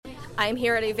I'm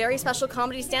here at a very special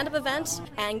comedy stand-up event,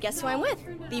 and guess who I'm with?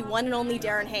 The one and only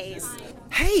Darren Hayes.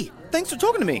 Hey, thanks for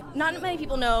talking to me. Not many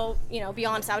people know,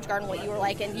 beyond Savage Garden what you were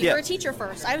like, and you were a teacher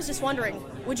first. I was just wondering,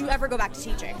 would you ever go back to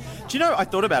teaching? Do you know, I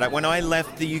thought about it. When I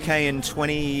left the UK in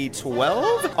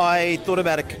 2012, I thought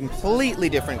about a completely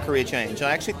different career change. I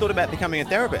actually thought about becoming a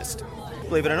therapist.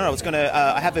 Believe it or not, I was going to,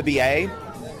 I have a BA,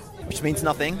 which means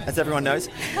nothing, as everyone knows.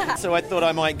 So I thought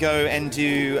I might go and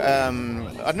do,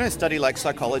 study like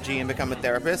psychology and become a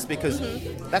therapist, because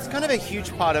that's kind of a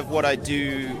huge part of what I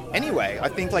do anyway. I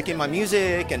think like in my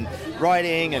music and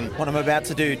writing, and what I'm about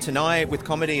to do tonight with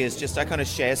comedy is just I kind of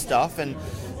share stuff, and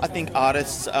I think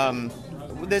artists,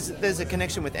 there's a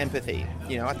connection with empathy.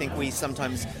 I think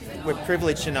we're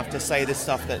privileged enough to say this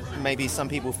stuff that maybe some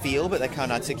people feel but they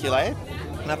can't articulate.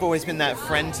 And I've always been that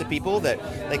friend to people that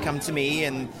they come to me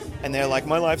and they're like,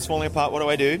 my life's falling apart, what do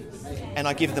I do? And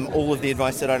I give them all of the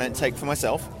advice that I don't take for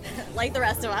myself. Like the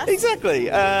rest of us. Exactly.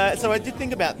 So I did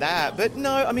think about that. But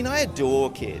no, I mean, I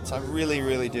adore kids. I really,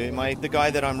 really do. The guy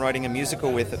that I'm writing a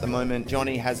musical with at the moment,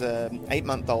 Johnny, has a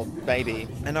 8-month-old baby.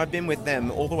 And I've been with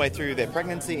them all the way through their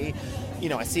pregnancy.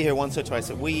 I see her once or twice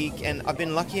a week, and I've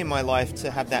been lucky in my life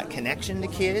to have that connection to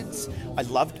kids. I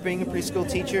loved being a preschool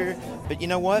teacher, but you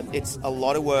know what? It's a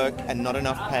lot of work and not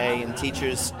enough pay, and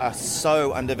teachers are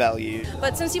so undervalued.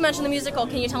 But since you mentioned the musical,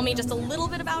 can you tell me just a little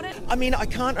bit about it? I mean, I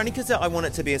can't, only because I want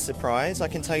it to be a surprise. I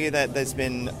can tell you that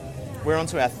we're on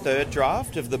to our 3rd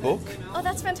draft of the book. Oh,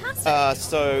 that's fantastic.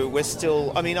 So we're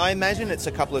still, I imagine it's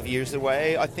a couple of years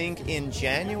away. I think in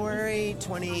January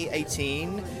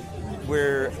 2018,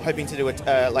 we're hoping to do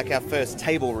our first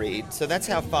table read. So that's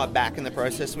how far back in the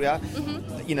process we are.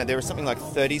 Mm-hmm. There was something like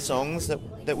 30 songs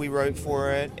that we wrote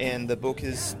for it, and the book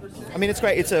is, it's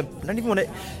great.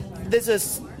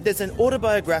 There's an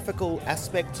autobiographical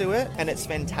aspect to it, and it's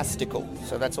fantastical.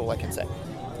 So that's all I can say.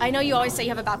 I know you always say you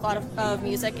have a backlog of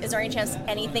music. Is there any chance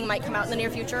anything might come out in the near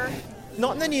future?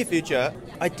 Not in the near future.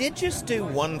 I did just do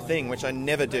one thing, which I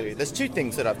never do. There's 2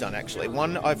 things that I've done, actually.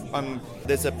 One,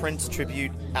 there's a Prince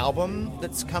tribute album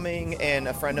that's coming, and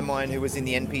a friend of mine who was in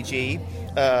the NPG,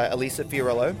 Elisa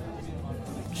Fiorillo,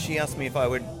 she asked me if I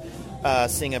would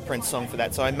sing a Prince song for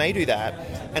that. So I may do that.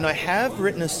 And I have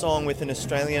written a song with an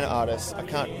Australian artist. I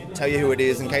can't tell you who it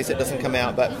is in case it doesn't come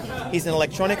out, but he's an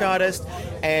electronic artist,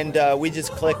 and we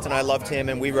just clicked, and I loved him,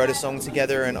 and we wrote a song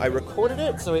together, and I recorded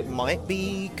it, so it might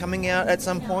be coming out at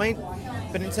some point.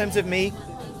 But in terms of me,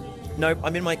 nope,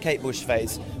 I'm in my Kate Bush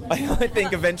phase. I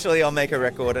think eventually I'll make a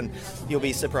record, and you'll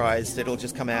be surprised. It'll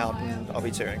just come out, and I'll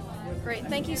be touring. Great.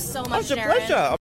 Thank you so much, It's a Darren. pleasure.